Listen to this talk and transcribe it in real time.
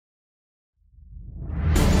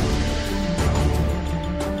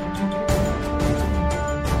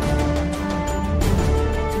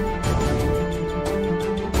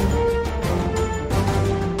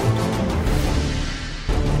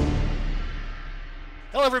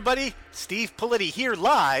Hello, everybody. Steve Politi here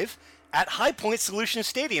live at High Point Solution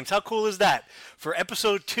Stadiums. How cool is that? For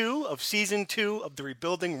episode 2 of season 2 of the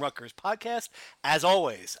Rebuilding Rutgers podcast. As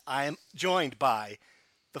always, I am joined by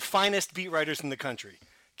the finest beat writers in the country.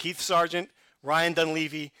 Keith Sargent, Ryan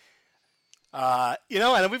Dunleavy. And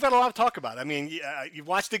we've got a lot to talk about. I mean, you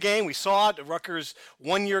watched the game. We saw it. Rutgers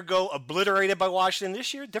 1 year ago obliterated by Washington.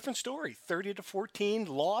 This year, different story. 30-14,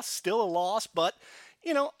 loss, still a loss, but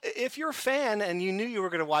if you're a fan and you knew you were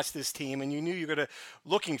going to watch this team and you knew you were going to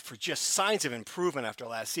looking for just signs of improvement after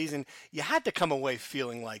last season, you had to come away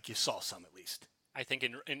feeling like you saw some at least. I think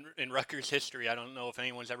in Rutgers history, I don't know if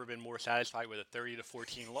anyone's ever been more satisfied with a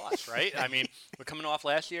 30-14 loss, right? I mean, we're coming off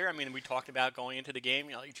last year. I mean, we talked about going into the game.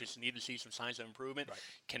 You just need to see some signs of improvement. Right.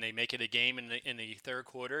 Can they make it a game in the third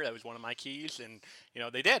quarter? That was one of my keys, and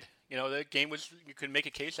they did. The game was. You could make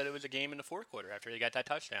a case that it was a game in the fourth quarter after they got that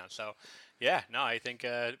touchdown. So, I think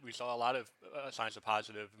we saw a lot of signs of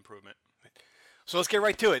positive improvement. So let's get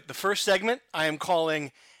right to it. The first segment I am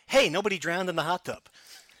calling, "Hey, nobody drowned in the hot tub."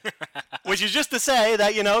 Which is just to say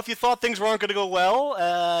that, if you thought things weren't going to go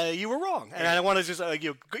well, you were wrong. And I want to just,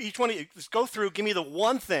 each one of you, just go through, give me the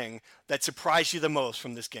one thing that surprised you the most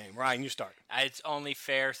from this game. Ryan, you start. It's only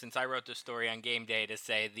fair, since I wrote the story on game day, to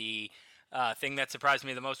say the thing that surprised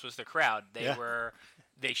me the most was the crowd.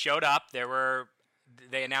 They showed up.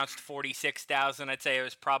 They announced 46,000. I'd say it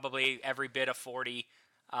was probably every bit of 40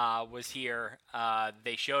 was here.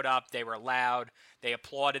 They showed up. They were loud. They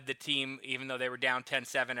applauded the team, even though they were down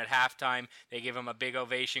 10-7 at halftime. They gave them a big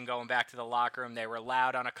ovation going back to the locker room. They were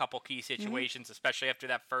loud on a couple key situations, especially after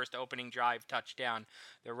that first opening drive touchdown.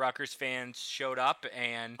 The Rutgers fans showed up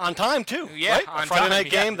and on time too. Yeah, right? on Friday time,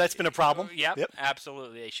 night game. That's been a problem. Yep,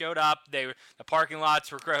 absolutely. They showed up. The parking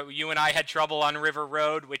lots were. You and I had trouble on River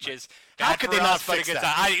Road, which is how could they not fix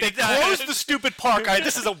that? They closed the stupid park.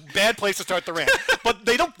 This is a bad place to start the rant. But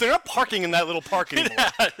they're not parking in that little park anymore.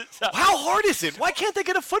 How hard is it? Why can't they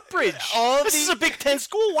get a footbridge? This is a Big Ten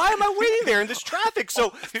school. Why am I waiting there in this traffic so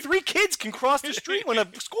 3 kids can cross the street when a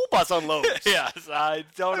school bus unloads? Yes, I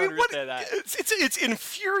don't understand that. It's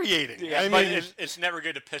infuriating. Yeah, it's never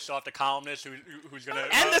good to piss off the columnist who's going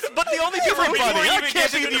to. But the only people I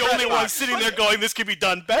can't be the only one sitting there going, "This could be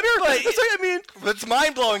done better." What's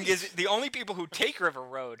mind blowing is the only people who take River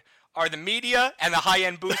Road are the media and the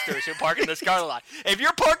high-end boosters who park in the Scarlet lot. If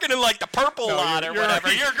you're parking in the purple lot or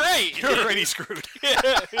whatever, you're great. You're already screwed.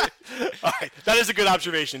 All right, that is a good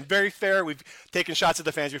observation. Very fair. We've taken shots at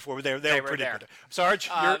the fans before, but they were pretty good. Sarge,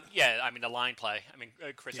 the line play.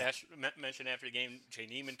 Chris Ash mentioned after the game. Jay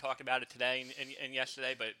Neiman talked about it today and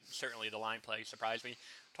yesterday, but certainly the line play surprised me.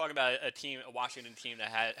 Talking about a Washington team that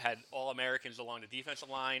had all Americans along the defensive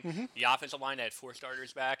line, the offensive line that had 4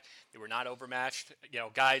 starters back. They were not overmatched.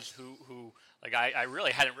 Guys who I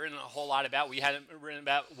really hadn't written a whole lot about. We hadn't written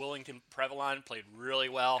about Willington Prevalon, played really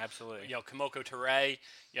well. Absolutely. Kamoko Toure,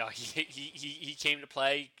 he came to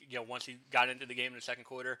play. Once he got into the game in the second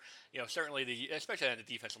quarter. Certainly especially on the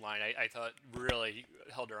defensive line, I thought really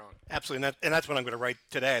held their own. Absolutely, and that's what I'm going to write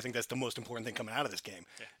today. I think that's the most important thing coming out of this game.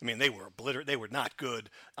 Yeah. They were obliterated. They were not good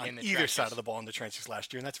on either side of the ball in the trenches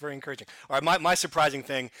last year, and that's very encouraging. All right, my surprising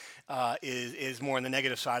thing is more on the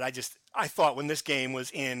negative side. I thought when this game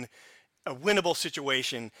was in a winnable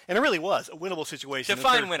situation, and it really was a winnable situation.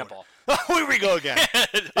 Define winnable. Here we go again.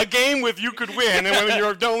 A game with you could win, and when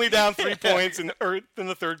you're only down 3 points in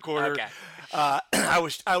the third quarter. Okay. I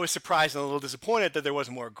was surprised and a little disappointed that there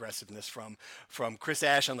wasn't more aggressiveness from Chris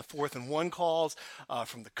Ash on the 4th and 1 calls,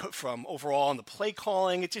 from overall on the play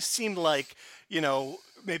calling. It just seemed like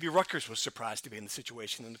maybe Rutgers was surprised to be in the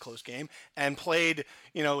situation in the close game and played.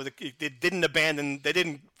 They didn't abandon.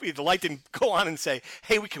 The light didn't go on and say,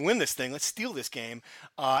 "Hey, we can win this thing. Let's steal this game."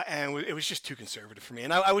 And it was just too conservative for me,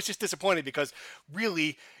 and I was just disappointed because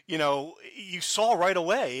really, you saw right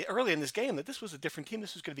away early in this game that this was a different team.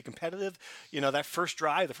 This was going to be competitive. That first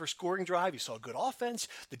drive, the first scoring drive, you saw good offense.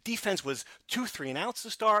 The defense was 2 3 and outs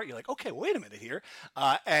to start. You're like, okay, wait a minute here,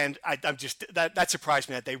 and I'm just that surprised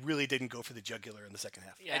me that they really didn't go for the jugular in the second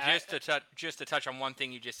half. Yeah, just to touch on one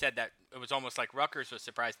thing you just said, that it was almost like Rutgers was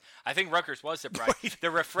surprised. I think Rutgers was surprised. Right.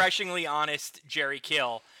 The refreshingly honest Jerry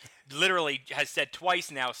Kill literally has said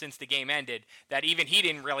twice now since the game ended that even he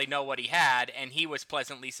didn't really know what he had, and he was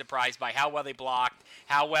pleasantly surprised by how well they blocked,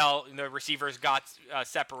 how well the receivers got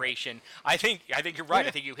separation. I think you're right.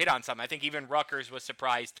 I think you hit on something. I think even Rutgers was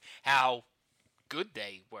surprised how good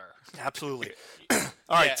they were. Absolutely.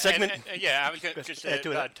 All right, segment. I was going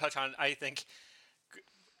to touch on, I think,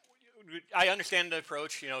 I understand the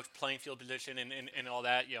approach, playing field position and all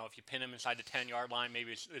that. If you pin him inside the 10-yard line,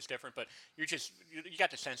 maybe it's different. But you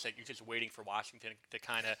got the sense that you're just waiting for Washington to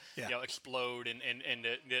kind of explode and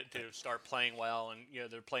to start playing well, and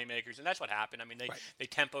they're playmakers, and that's what happened. I mean, they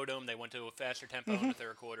tempoed them. They went to a faster tempo in the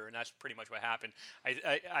third quarter, and that's pretty much what happened.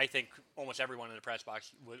 I think almost everyone in the press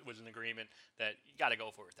box was in agreement that you got to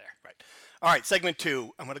go for it there. Right. All right, segment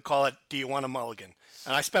 2. I'm going to call it "Do You Want a Mulligan?"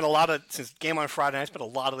 And I spent since game on Friday, I spent a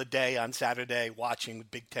lot of the day on Saturday watching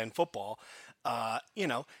Big Ten football,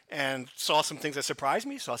 and saw some things that surprised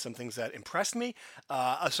me, saw some things that impressed me.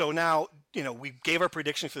 So now, we gave our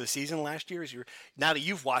predictions for the season last year. Now that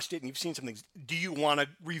you've watched it and you've seen some things, do you want to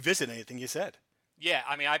revisit anything you said? Yeah,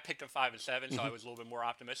 I mean, I picked them 5-7, so I was a little bit more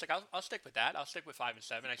optimistic. I'll stick with that. I'll stick with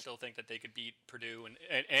 5-7. I still think that they could beat Purdue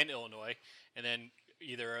and Illinois, and then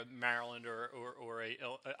either a Maryland or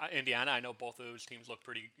a Indiana. I know both of those teams look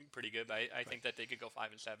pretty good, but I think that they could go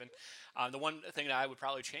 5-7. The one thing that I would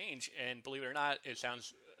probably change, and believe it or not, it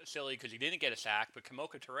sounds silly because he didn't get a sack, but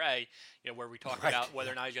Kamoka Ture, where we talked about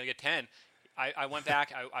whether or not he's going to get 10. I went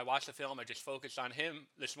back. I watched the film. I just focused on him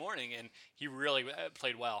this morning, and he really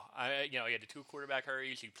played well. He had the 2 quarterback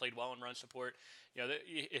hurries. He played well in run support.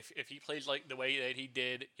 If he plays like the way that he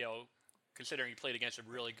did, considering he played against a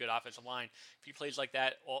really good offensive line, if he plays like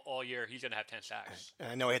that all year, he's going to have 10 sacks.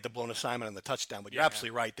 And I know he had the blown assignment on the touchdown, but you're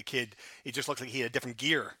absolutely right. The kid, he just looks like he had a different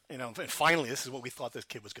gear. And finally, this is what we thought this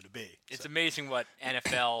kid was going to be. It's amazing what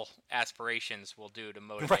NFL aspirations will do to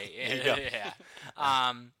motivate. Right. There you go.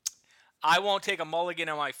 Yeah. I won't take a mulligan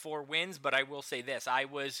on my 4 wins, but I will say this. I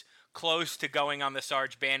was close to going on the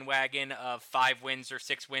Sarge bandwagon of 5 wins or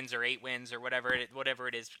 6 wins or 8 wins or whatever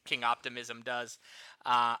it is King Optimism does.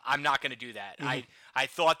 I'm not going to do that. Mm-hmm. I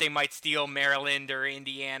thought they might steal Maryland or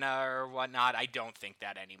Indiana or whatnot. I don't think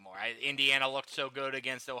that anymore. Indiana looked so good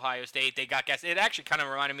against Ohio State. They got gas. It actually kind of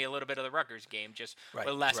reminded me a little bit of the Rutgers game, just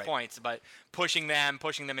with less points, but pushing them,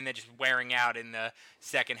 and then just wearing out in the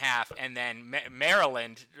second half. And then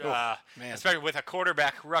Maryland, especially with a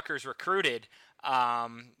quarterback Rutgers recruited,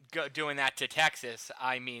 doing that to Texas,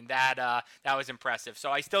 I mean, that was impressive.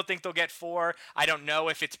 So I still think they'll get 4. I don't know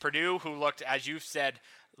if it's Purdue, who looked, as you've said,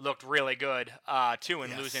 looked really good, too,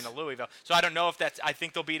 in losing to Louisville. So I don't know if I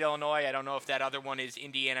think they'll beat Illinois. I don't know if that other one is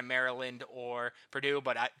Indiana, Maryland, or Purdue,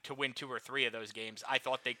 but to win 2 or 3 of those games, I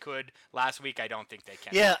thought they could last week. I don't think they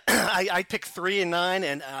can. Yeah, I picked 3 and 9,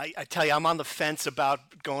 and I tell you, I'm on the fence about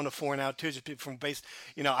going to 4 now, too, just from base.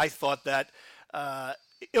 I thought that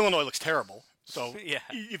Illinois looks terrible. So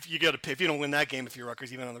if you don't win that game, if you're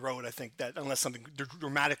Rutgers, even on the road, I think that unless something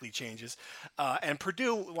dramatically changes, and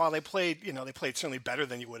Purdue, while they played certainly better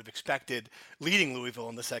than you would have expected, leading Louisville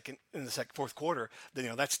in the fourth quarter,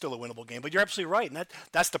 then that's still a winnable game. But you're absolutely right, and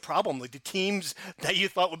that's the problem. Like the teams that you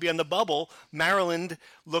thought would be on the bubble, Maryland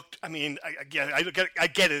looked. I mean, I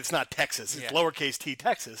get it. It's not Texas. It's lowercase t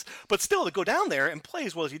Texas, but still to go down there and play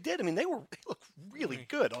as well as you did. I mean, they looked really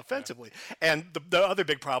good offensively. And the other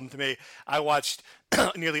big problem to me, I watched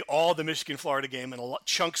nearly all the Michigan-Florida game and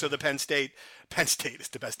chunks of the Penn State. Penn State is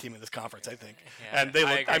the best team in this conference, I think. Yeah, and they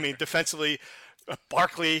look, defensively,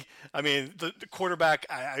 Barkley, the quarterback,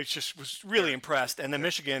 I just was really impressed. And then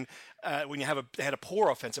Michigan, when they had a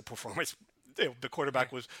poor offensive performance, the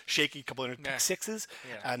quarterback was shaky, a couple of pick sixes,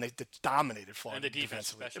 and they dominated Florida. And the defense,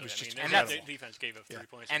 especially. It was just the defense gave up 3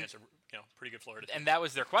 points against a pretty good Florida team. And that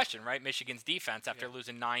was their question, right? Michigan's defense, after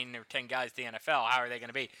losing 9 or 10 guys to the NFL, how are they going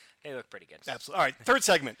to be? They look pretty good. Absolutely. All right, third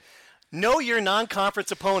segment. Know your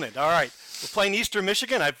non-conference opponent. All right, we're playing Eastern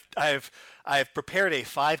Michigan. I've prepared a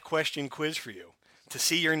 5-question quiz for you to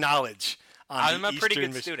see your knowledge. I'm a pretty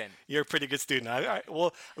good student. You're a pretty good student. All right.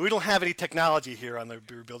 Well, we don't have any technology here on the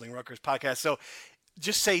Rebuilding Rutgers podcast, so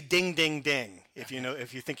just say ding, ding, ding if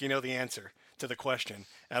you think you know the answer to the question,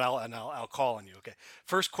 and I'll call on you. Okay.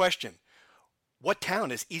 First question: what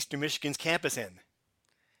town is Eastern Michigan's campus in?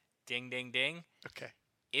 Ding, ding, ding. Okay.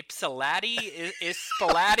 Ypsilanti?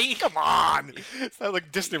 Ispilati? Come on. It's not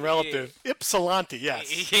like distant relative. Ypsilanti,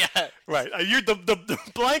 yes. Yeah. Right. You're the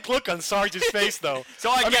blank look on Sarge's face, though. So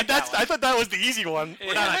I thought that was the easy one.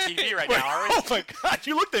 We're not on TV right now, are we? Oh, my God.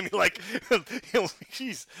 You looked at me like,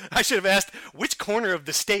 jeez. I should have asked, which corner of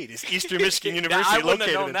the state is Eastern Michigan University located in? I wouldn't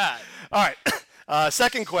have known that. All right.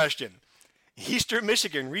 Second question. Eastern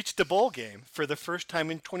Michigan reached the bowl game for the first time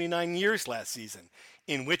in 29 years last season.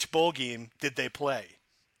 In which bowl game did they play?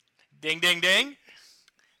 Ding, ding, ding.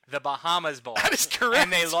 The Bahamas Bowl. That is correct.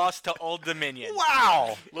 And they lost to Old Dominion.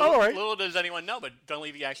 Wow. All right. Little does anyone know, but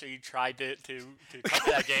Dunleavy actually tried to come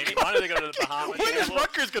to that game. He wanted to go to the Bahamas. When is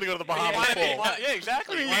Rutgers going to go to the Bahamas Bowl? Yeah,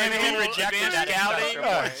 exactly. And he rejected scouting.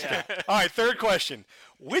 All right, third question.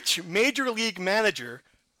 Which Major League manager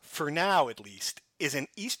for now at least, is an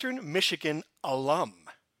Eastern Michigan alum.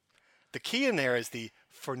 The key in there is the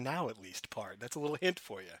 "for now at least" part. That's a little hint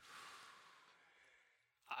for you.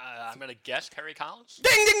 I'm going to guess Terry Collins.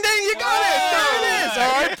 Ding, ding, ding! You got it. There it is.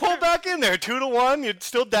 All right, pull back in there. 2-1. You're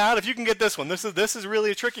still down. If you can get this one, this is really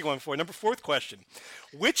a tricky one for you. Number 4th question: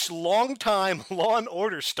 which longtime Law and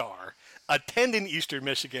Order star attended Eastern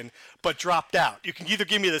Michigan but dropped out? You can either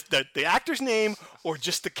give me the actor's name or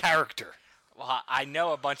just the character. Well, I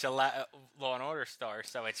know a bunch of Law and Order stars,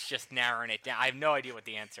 so it's just narrowing it down. I have no idea what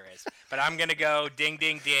the answer is, but I'm gonna go ding,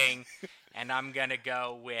 ding, ding. And I'm going to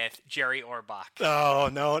go with Jerry Orbach. Oh,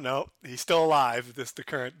 no. He's still alive.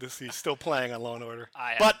 He's still playing on Law & Order.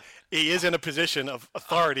 But he is in a position of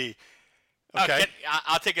authority. Okay.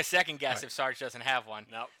 I'll take a second guess Right. if Sarge doesn't have one.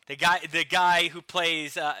 No. The guy who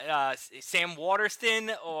plays Sam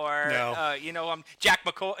Waterston or No. Jack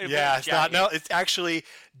McCoy. Yeah, it's not. No, it's actually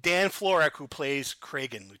Dan Florek who plays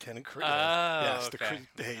Kragen, Lieutenant Kragen. Yes, okay.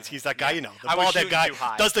 He's that guy, the I was bald head shooting guy, too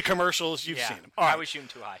high. does the commercials. You've seen him. All right. I was shooting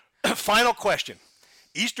too high. Final question.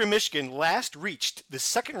 Eastern Michigan last reached the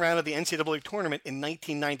second round of the NCAA tournament in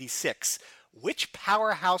 1996. Which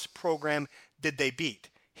powerhouse program did they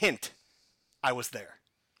beat? Hint, I was there.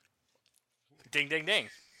 Ding, ding, ding.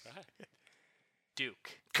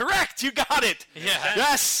 Duke. Correct. You got it. Yeah.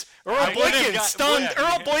 Yes. Earl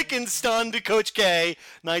Boykin stunned Coach K.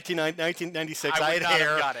 1996. I I would had not hair.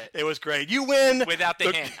 have got it. It was great. You win. Without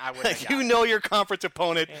the hint, I would have got You it. know your conference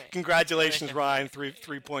opponent. Congratulations, Ryan.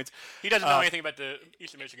 Three points. He doesn't know anything about the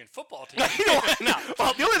Eastern Michigan football team. No.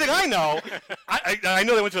 Well, the only thing I know, I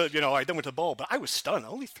know they went to the bowl, but I was stunned.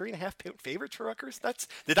 Only 3.5 favorites for Rutgers.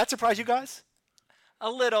 Did that surprise you guys? A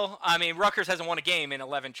little. I mean, Rutgers hasn't won a game in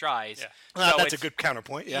 11 tries. Yeah. So That's a good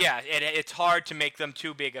counterpoint. Yeah. It's hard to make them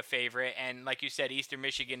too big a favorite. And like you said, Eastern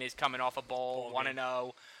Michigan is coming off a bowl,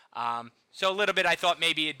 1-0. So a little bit, I thought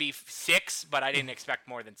maybe it'd be 6, but I didn't expect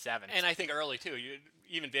more than 7. And I think early too.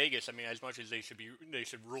 Even Vegas. I mean, as much as they should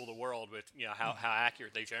rule the world with how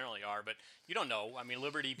accurate they generally are. But you don't know. I mean,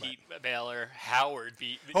 Liberty beat Baylor. Howard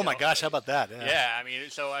beat. Oh my gosh, how about that? Yeah. I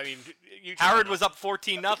mean, Howard was up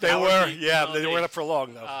 14-0. They were. Yeah, they weren't up for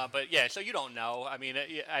long though. But yeah, so you don't know. I mean,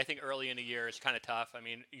 I think early in the year it's kind of tough. I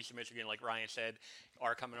mean, Eastern Michigan, like Ryan said,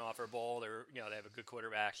 are coming off their bowl. They have a good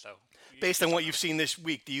quarterback. So based on what you've seen this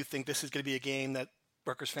week, do you think this is going to be a game that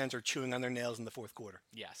Rutgers fans are chewing on their nails in the fourth quarter?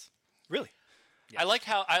 Yes. Really? I like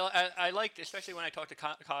how I liked, especially when I talked to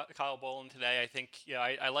Kyle Boland today. I think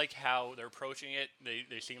I like how they're approaching it.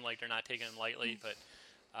 They seem like they're not taking it lightly, but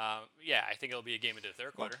I think it'll be a game into the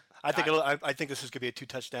third quarter. I think this is going to be a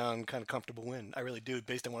 2-touchdown kind of comfortable win. I really do,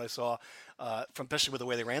 based on what I saw, especially with the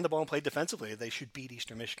way they ran the ball and played defensively. They should beat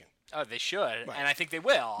Eastern Michigan. Oh, they should, Right. and I think they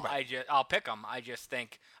will. Right. I'll pick them. I just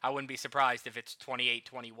think I wouldn't be surprised if it's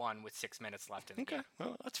 28-21 with 6 minutes left in the game. Okay,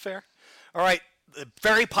 well, that's fair. All right, a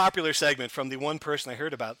very popular segment from the one person I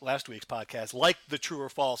heard about last week's podcast, like the true or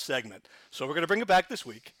false segment. So we're going to bring it back this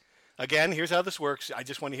week. Again, here's how this works. I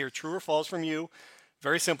just want to hear true or false from you.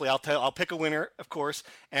 Very simply, I'll pick a winner, of course,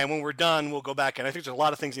 and when we're done, we'll go back. And I think there's a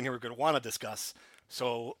lot of things in here we're going to want to discuss.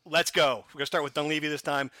 So let's go. We're going to start with Dunleavy this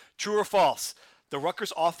time. True or false? The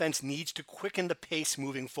Rutgers offense needs to quicken the pace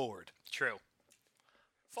moving forward. True.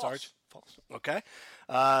 False. Sarge? False. Okay.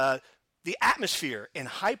 The atmosphere in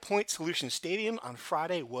High Point Solution Stadium on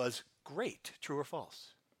Friday was great. True or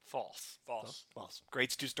false? False. False. False.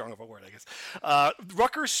 Great's too strong of a word, I guess.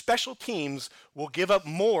 Rutgers special teams will give up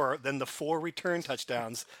more than the 4 return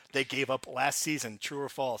touchdowns they gave up last season. True or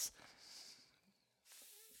false?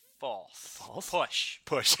 False. False?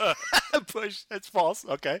 Push. Push. That's false.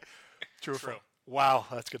 Okay. True or True. false? Wow,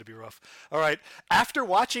 that's going to be rough. All right. After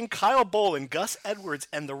watching Kyle Boland, Gus Edwards,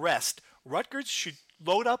 and the rest, Rutgers should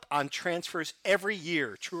load up on transfers every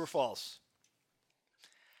year. True or false?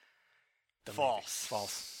 False.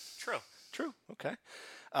 False. True. True. Okay.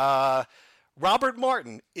 Robert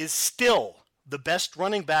Martin is still the best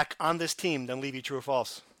running back on this team. Dunleavy, true or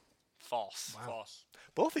false? False. False.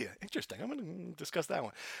 Both of you. Interesting. I'm going to discuss that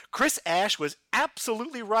one. Chris Ash was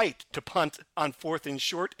absolutely right to punt on 4th and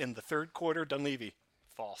short in the third quarter. Dunleavy.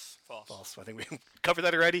 False. False. I think we covered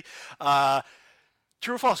that already.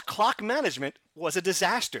 True or false? Clock management was a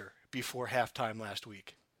disaster before halftime last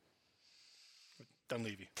week.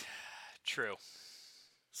 Dunleavy. True.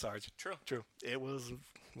 Sarge. True. True. It was.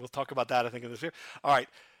 We'll talk about that, I think, in this year. All right.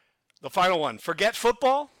 The final one. Forget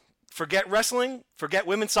football. Forget wrestling. Forget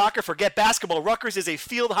women's soccer. Forget basketball. Rutgers is a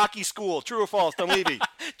field hockey school. True or false? Dunleavy.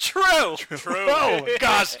 True. Oh,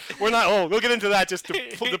 gosh. We're not. Oh, we'll get into that just to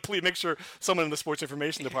make sure someone in the sports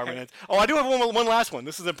information department ends. Oh, I do have one last one.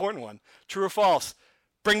 This is an important one. True or false?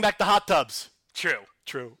 Bring back the hot tubs. True.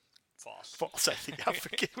 True. False. I think I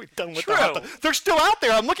forget we're done with True. that. They're still out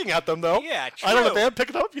there. I'm looking at them though. Yeah, I don't know if true. they haven't picked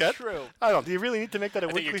it up yet. True. I don't. Do you really need to make that a I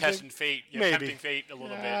think weekly you're thing? testing fate. You're Maybe. tempting fate a little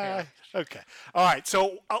bit. Yeah. Okay. All right.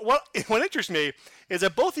 So what interests me is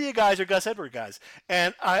that both of you guys are Gus Edwards guys,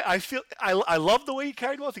 and I feel I love the way he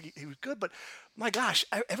carried well. I think he was good, but my gosh,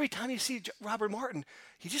 every time you see Robert Martin,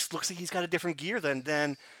 he just looks like he's got a different gear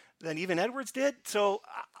than even Edwards did. So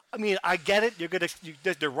I mean, I get it.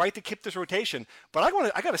 They're right to keep this rotation, but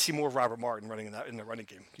I got to see more Robert Martin running in the running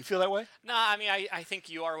game. You feel that way? No, I mean, I think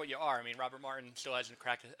you are what you are. I mean, Robert Martin still hasn't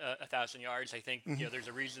cracked 1,000 yards. I think there's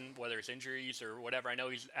a reason, whether it's injuries or whatever. I know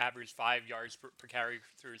he's averaged 5 yards per carry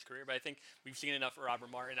through his career, but I think we've seen enough of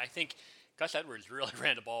Robert Martin. I think Gus Edwards really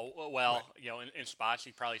ran the ball well. Right. In spots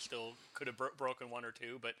he probably still could have broken one or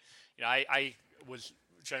two, but I was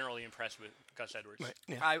generally impressed with Gus Edwards. Right.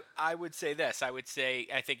 Yeah. I would say this. I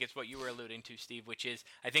think it's what you were alluding to, Steve, which is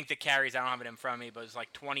I think the carries, I don't have it in front of me, but it was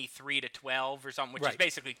like 23 to 12 or something, which is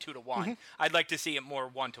basically 2 to 1. Mm-hmm. I'd like to see it more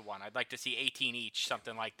 1 to 1. I'd like to see 18 each,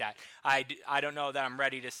 something like that. I don't know that I'm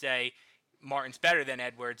ready to say Martin's better than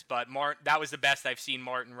Edwards, but that was the best I've seen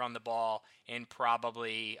Martin run the ball in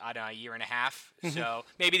probably, I don't know, a year and a half. Mm-hmm. So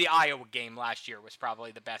maybe the Iowa game last year was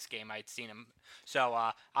probably the best game I'd seen him. So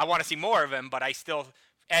I want to see more of him, but I still –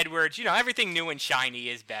 Edwards, everything new and shiny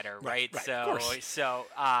is better, right? So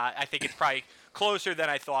I think it's probably closer than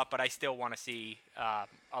I thought, but I still want to see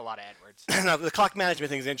a lot of Edwards. Now, the clock management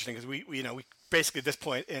thing is interesting because we basically at this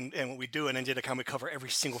point and what we do in NJ.com, we cover every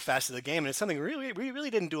single facet of the game, and it's something we really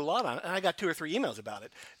didn't do a lot on. And I got 2 or 3 emails about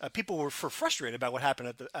it. People were frustrated about what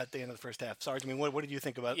happened at the end of the first half. Sarge, I mean, what did you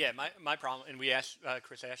think about it? Yeah, my problem, and we asked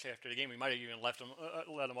Chris Ashley after the game, we might have even let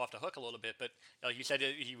him off the hook a little bit, but you said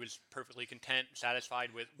he was perfectly content,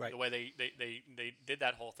 satisfied with the way they did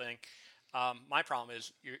that whole thing. My problem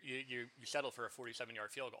is you settle for a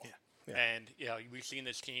 47-yard field goal. Yeah. Yeah. And we've seen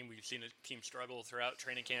this team. We've seen the team struggle throughout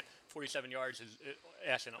training camp. 47 yards is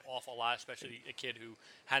asking an awful lot, especially a kid who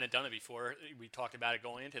hadn't done it before. We talked about it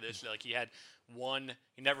going into this. Like he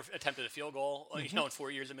never attempted a field goal. In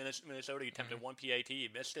 4 years in Minnesota, he attempted one PAT. He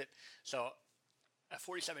missed it. So a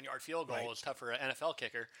 47-yard field goal is tough for an NFL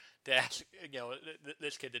kicker. To ask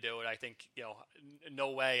this kid to do it, I think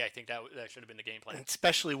no way. I think that should have been the game plan.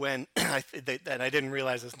 Especially when I didn't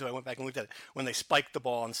realize this until I went back and looked at it. When they spiked the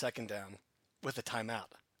ball on second down with the timeout,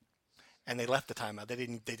 and they left the timeout. They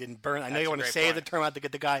didn't burn. I know you want to save the timeout to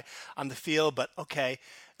get the guy on the field, but okay,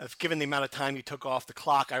 given the amount of time you took off the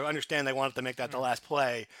clock, I understand they wanted to make that the last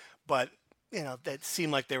play, but. That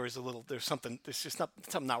seemed like there's just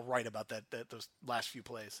something not right about those last few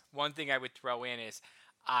plays. One thing I would throw in is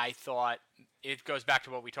I thought it goes back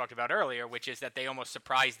to what we talked about earlier, which is that they almost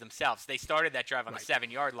surprised themselves. They started that drive on the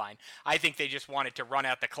 7-yard line. I think they just wanted to run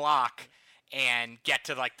out the clock and get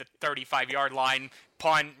to like the 35-yard line,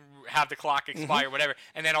 punt, have the clock expire, whatever,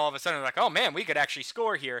 and then all of a sudden they're like, oh man, we could actually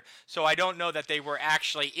score here. So I don't know that they were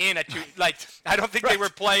actually in a I don't think they were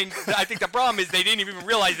playing. I think the problem is they didn't even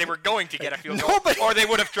realize they were going to get a field goal, or they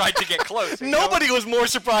would have tried to get close. Nobody was more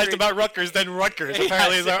surprised about Rutgers than Rutgers.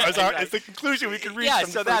 Apparently, is the conclusion we can reach. Yeah,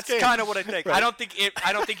 from so the that's kind of what I think. Right. I don't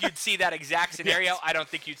think you'd see that exact scenario. Yes. I don't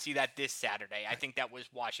think you'd see that this Saturday. I think that was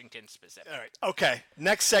Washington specific. All right. Okay.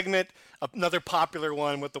 Next segment, another popular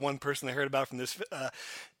one with the one person I heard about from this.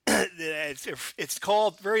 It's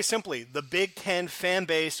called, very simply, the Big Ten fan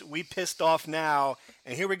base. We pissed off now.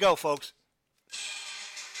 And here we go, folks.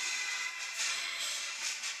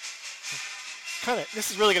 This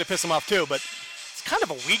is really going to piss them off, too, but it's kind of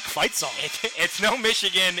a weak fight song. It's no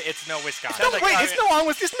Michigan. It's no Wisconsin.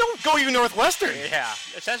 It's no Go You Northwestern. Yeah.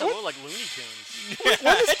 It sounds a little like Looney Tunes.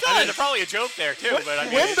 There's probably a joke there, too.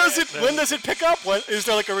 When does it pick up? Is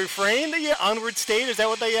there like a refrain that you Onward State? Is that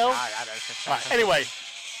what they yell? I don't know. All right, anyway.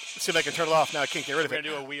 See if I can turn it off now. I can't get rid of it. We're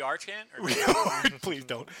going to do a We Are chant? Please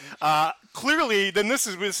don't. Clearly, then this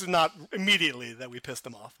is not immediately that we pissed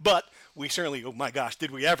them off. But we certainly, oh my gosh,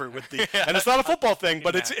 did we ever with the – and it's not a football thing,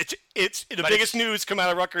 but it's the biggest news come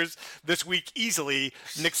out of Rutgers this week easily.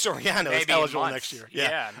 Nick Soriano is eligible next year.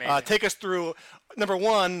 Yeah, take us through, number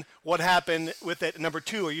one, what happened with it. Number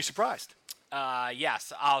two, are you surprised?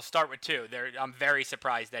 Yes, I'll start with 2. I'm very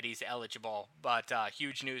surprised that he's eligible, but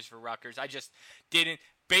huge news for Rutgers. I just didn't –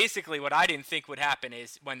 basically what I didn't think would happen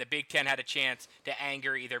is when the Big Ten had a chance to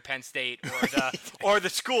anger either Penn State or the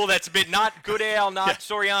school that's been not Goodale, not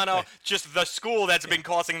Soriano, just the school that's been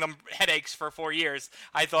causing them headaches for 4 years,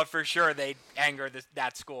 I thought for sure they'd anger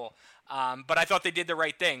that school. But I thought they did the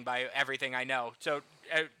right thing by everything I know. So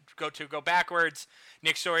go backwards,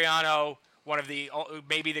 Nick Soriano, one of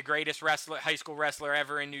maybe the greatest high school wrestler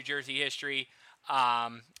ever in New Jersey history.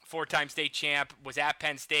 four-time state champ, was at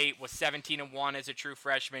Penn State, was 17-1 as a true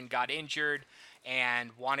freshman, got injured,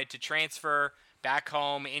 and wanted to transfer back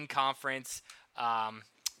home in conference.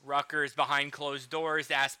 Rutgers, behind closed doors,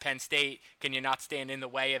 asked Penn State, can you not stand in the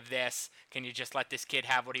way of this? Can you just let this kid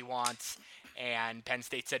have what he wants? And Penn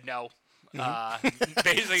State said no.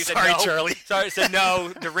 Basically said Sorry, no. Charlie. Sorry, said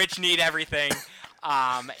no. The rich need everything.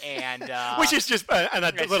 Which is just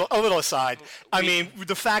a little aside. I mean,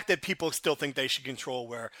 the fact that people still think they should control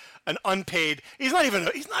where an unpaid he's not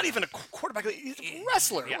even a quarterback. He's a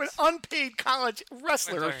wrestler, Yes. an unpaid college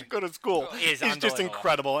wrestler who should go to school. Is just unbelievable.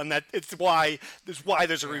 incredible, and there's why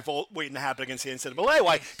there's a revolt waiting to happen against the NCAA.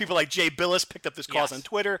 Why people like Jay Billis picked up this cause Yes. on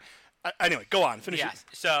Twitter. Anyway, go on, finish Yes.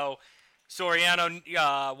 it. So Soriano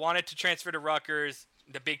wanted to transfer to Rutgers.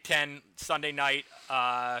 The Big Ten Sunday night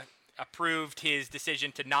approved his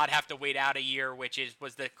decision to not have to wait out a year, which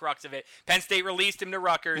was the crux of it. Penn State released him to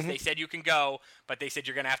Rutgers. They said you can go, but they said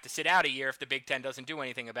you're going to have to sit out a year if the Big Ten doesn't do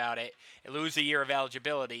anything about it. Lose a year of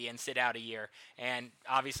eligibility and sit out a year. And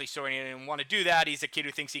obviously Soriano didn't want to do that. He's a kid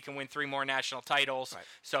who thinks he can win 3 more national titles,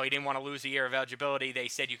 so he didn't want to lose a year of eligibility. They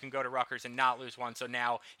said you can go to Rutgers and not lose one, so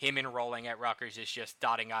now him enrolling at Rutgers is just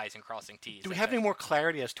dotting I's and crossing T's. Do we have any more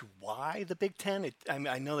clarity as to why the Big Ten?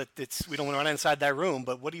 I know that we don't want to run inside that room,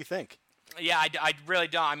 but what do you think? Yeah, I really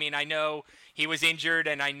don't. I mean, I know he was injured,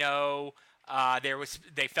 and I know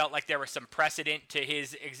they felt like there was some precedent to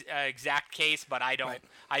his exact case, but I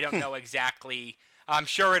don't know exactly. I'm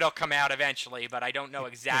sure it'll come out eventually, but I don't know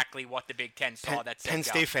exactly what the Big Ten saw that said Penn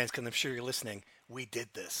go. State fans, because I'm sure you're listening, we did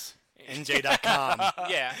this. NJ.com.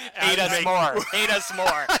 Yeah, hate us more. Hate us more.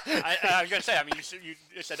 I was going to say, I mean,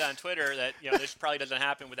 you said on Twitter that this probably doesn't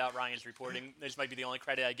happen without Ryan's reporting. This might be the only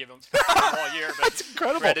credit I give him all year, but That's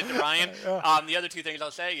incredible. credit to Ryan. The other two things I'll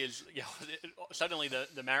say is, suddenly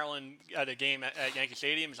the Maryland the game at Yankee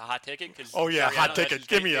Stadium is a hot ticket. Oh yeah, hot ticket.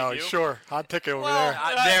 Give me a sure hot ticket over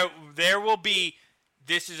there. There will be.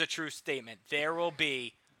 This is a true statement. There will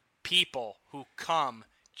be people who come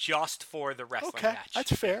just for the wrestling match.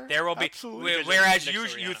 That's fair. There will be. Absolutely. Whereas Nick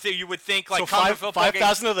you would think like so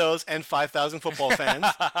 5,000 of those and 5,000 football fans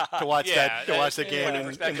to watch the game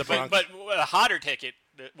in the Bronx. But a hotter ticket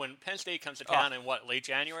when Penn State comes to town in late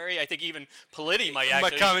January, I think even Politi might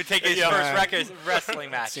actually come and take his first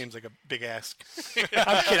wrestling match. Seems like a big ask.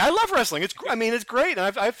 I'm kidding. I love wrestling. It's great.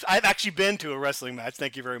 And I've actually been to a wrestling match.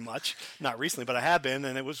 Thank you very much. Not recently, but I have been,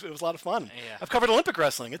 and it was a lot of fun. Yeah. I've covered Olympic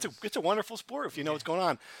wrestling. It's a wonderful sport if you know what's going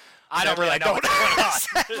on. I don't really know what's going on.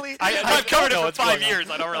 Exactly. I've covered it for 5 years.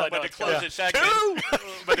 I don't really know. But to close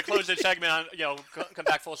this segment, on come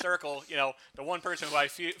back full circle. The one person who I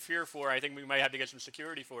fear for, I think we might have to get some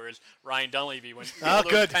security for, is Ryan Dunleavy. When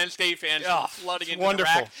good. Penn State fans flooding into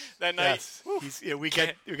wonderful. the rack that night. Yes. We're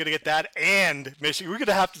gonna get that and Michigan. We're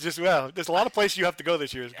gonna have to there's a lot of places you have to go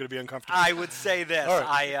this year. It's gonna be uncomfortable. I would say this. All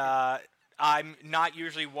right. I'm not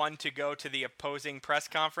usually one to go to the opposing press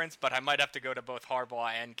conference, but I might have to go to both Harbaugh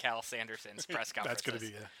and Cal Sanderson's press conferences. That's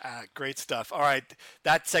going to be great stuff. All right,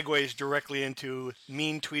 that segues directly into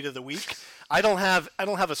mean tweet of the week. I don't have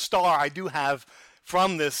a star. I do have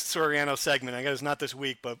from this Soriano segment. I guess it's not this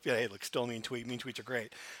week, but hey, look, still a mean tweet. Mean tweets are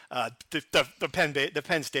great. The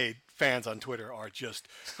Penn State fans on Twitter are just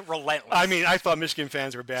relentless. I mean, I thought Michigan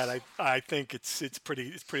fans were bad. I think it's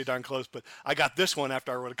pretty darn close. But I got this one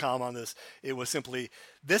after I wrote a column on this. It was simply,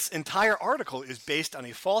 this entire article is based on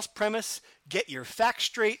a false premise. Get your facts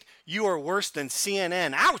straight. You are worse than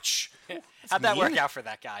CNN. Ouch. How'd that work out for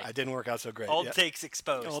that guy? I didn't work out so great. Old takes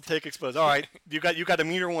exposed. Old take exposed. All right, you got a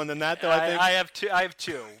meaner one than that, though. I think I have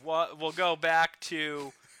two. We'll go back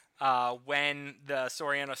to when the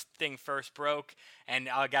Soriano thing first broke, and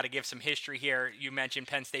I got to give some history here. You mentioned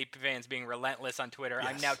Penn State fans being relentless on Twitter.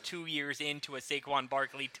 Yes. I'm now 2 years into a Saquon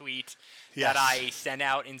Barkley tweet Yes. that I sent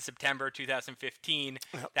out in September 2015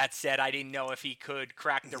 that said I didn't know if he could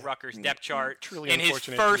crack the Rutgers depth chart Truly in his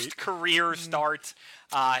unfortunate first tweet. career start.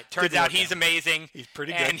 Turns Didn't out work he's out. amazing. He's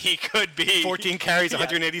pretty and good. he could be 14 carries,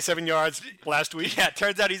 187 yards last week. Yeah, it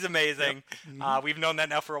turns out he's amazing. We've known that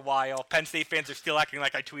now for a while. Penn State fans are still acting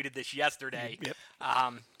like I tweeted this yesterday. Yep.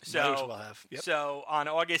 So, Might as well have. Yep. so on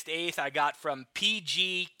August 8th, I got from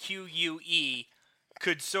PGQUE,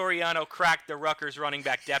 could Soriano crack the Rutgers running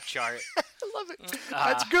back depth chart? I love it.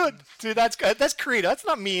 That's good. Dude, that's good. That's creative. That's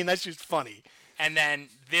not mean. That's just funny. And then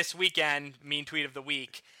this weekend, mean tweet of the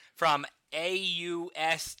week, from AUSTPIN,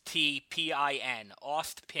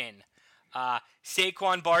 Ostpin.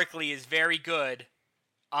 Saquon Barkley is very good,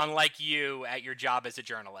 unlike you at your job as a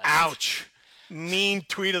journalist. Ouch. mean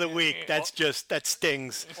tweet of the week. That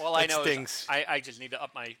stings. All that I know stings. is I just need to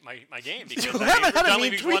up my game because You haven't had a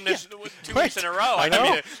mean we've tweet won this yet. 2 weeks in a row. I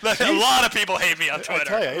know. A lot of people hate me on Twitter. I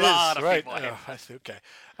tell you, it a lot is, of right. people hate me. Okay.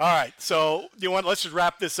 All right. So let's just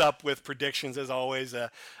wrap this up with predictions as always.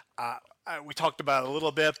 We talked about it a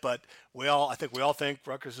little bit, but I think we all think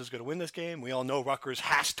Rutgers is going to win this game. We all know Rutgers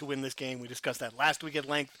has to win this game. We discussed that last week at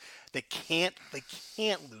length. They can't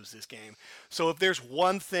lose this game. So if there's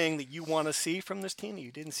one thing that you want to see from this team that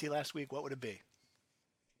you didn't see last week, what would it be?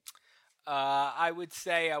 I would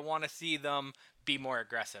say I want to see them be more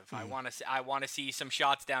aggressive. I want to see some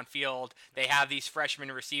shots downfield. They have these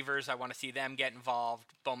freshman receivers. I want to see them get involved.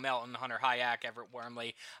 Bo Melton, Hunter Hayek, Everett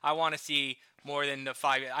Wormley. I want to see more than the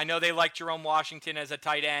 5. I know they like Jerome Washington as a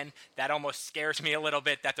tight end. That almost scares me a little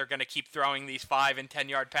bit that they're going to keep throwing these 5 and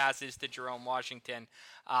 10-yard passes to Jerome Washington.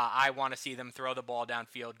 I want to see them throw the ball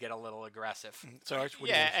downfield, get a little aggressive. Sarge, what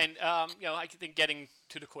Yeah, and I think getting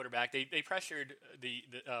to the quarterback, they pressured the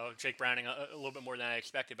Jake Browning a little bit more than I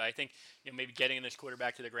expected. But I think maybe getting this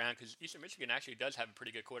quarterback to the ground, because Eastern Michigan actually does have a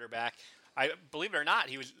pretty good quarterback. I believe it or not,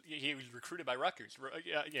 he was recruited by Rutgers.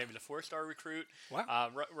 He was a 4-star recruit.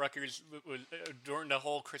 Wow. Rutgers was during the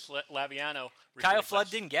whole Chris Laviano. Kyle Flood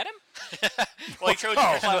didn't get him? Well, he chose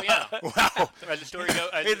Chris Laviano. Wow. As the story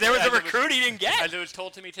goes, there was a recruit he didn't get. As it was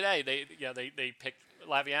told to me today, they picked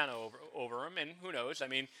Laviano over him, and who knows? I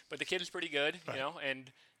mean, but the kid is pretty good, and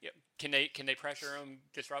can they pressure him,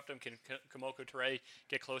 disrupt him? Can Kamoko Toure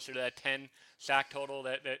get closer to that 10 sack total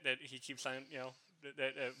that he keeps on,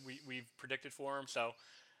 that we've predicted for him? So,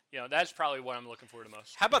 that's probably what I'm looking for the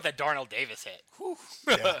most. How about that Darnell Davis hit?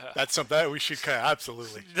 Yeah, that's something that we should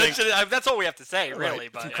absolutely. That's all we have to say, really.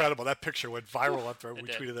 Right. But It's incredible. That picture went viral after we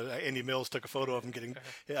tweeted that Andy Mills took a photo of him getting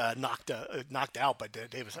knocked out by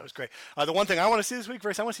Davis. That was great. The one thing I want to see this week,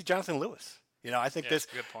 I want to see Jonathan Lewis. I think good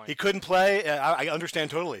point. He couldn't play. I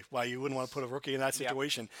understand totally why you wouldn't want to put a rookie in that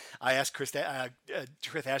situation. Yep. I asked Chris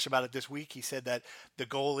Ash about it this week. He said that the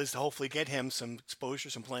goal is to hopefully get him some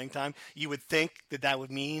exposure, some playing time. You would think that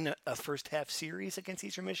would mean a first half series against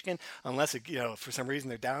Eastern Michigan, unless for some reason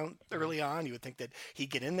they're down early on. You would think that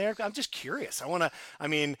he'd get in there. I'm just curious.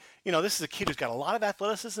 This is a kid who's got a lot of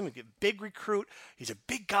athleticism. He's a big recruit. He's a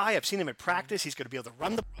big guy. I've seen him in practice. He's going to be able to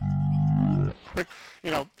run the.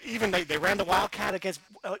 Even they ran the Wildcat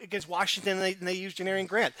against Washington, and they used Janarian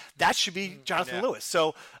Grant. That should be Jonathan Lewis.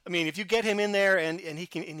 So, if you get him in there and he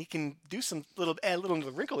can do add a little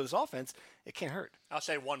wrinkle to his offense, it can't hurt. I'll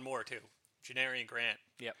say one more too. Janarian Grant.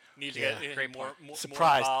 Yep. Needs to get more surprised,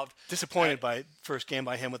 more involved. Disappointed by first game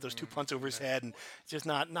by him with those 2 punts over his head, and just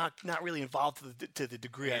not really involved to the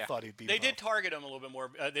degree I thought he'd be. They involved. did target him a little bit more.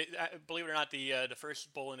 Believe it or not, the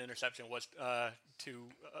first Bolin interception was to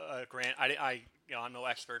Grant. I'm no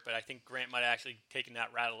expert, but I think Grant might have actually taken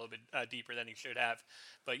that route a little bit deeper than he should have.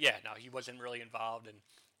 But he wasn't really involved, and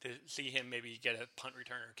to see him maybe get a punt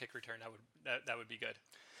return or a kick return, that would be good.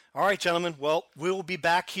 All right, gentlemen. Well, we will be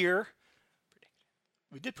back here.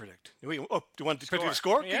 We did predict. Do you want to predict the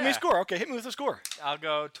score? Yeah. Give me a score. Okay, hit me with a score. I'll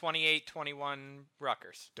go 28-21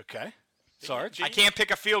 Rutgers. Okay. Sarge? I can't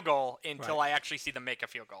pick a field goal until I actually see them make a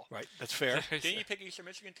field goal. Right, that's fair. Didn't you pick Eastern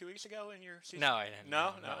Michigan 2 weeks ago in your season? No, I didn't.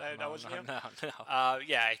 No, that wasn't him? No.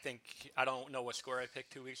 I don't know what score I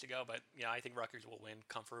picked 2 weeks ago, but I think Rutgers will win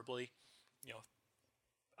comfortably.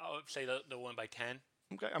 I would say they'll win by 10.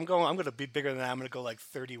 Okay, I'm going to be bigger than that. I'm going to go like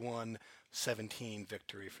 31-17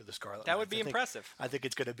 victory for the Scarlet. That would be impressive. I think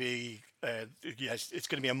it's going to be it's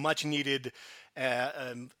going to be a much needed.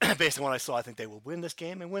 Based on what I saw, I think they will win this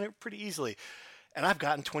game and win it pretty easily. And I've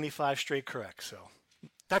gotten 25 straight correct, so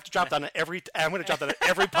I have to drop that on every. I'm going to drop that on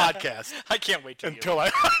every podcast. I can't wait until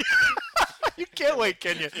I. You can't wait,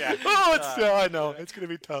 can you? Yeah. I know it's going to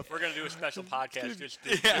be tough. We're going to do a special podcast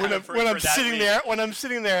when I'm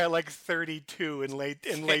sitting there at like 32 in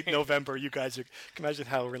late November. You guys can imagine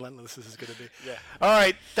how relentless this is going to be. Yeah. All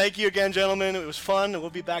right. Thank you again, gentlemen. It was fun.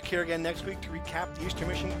 We'll be back here again next week to recap the Eastern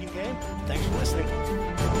Michigan game. Thanks for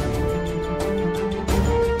listening.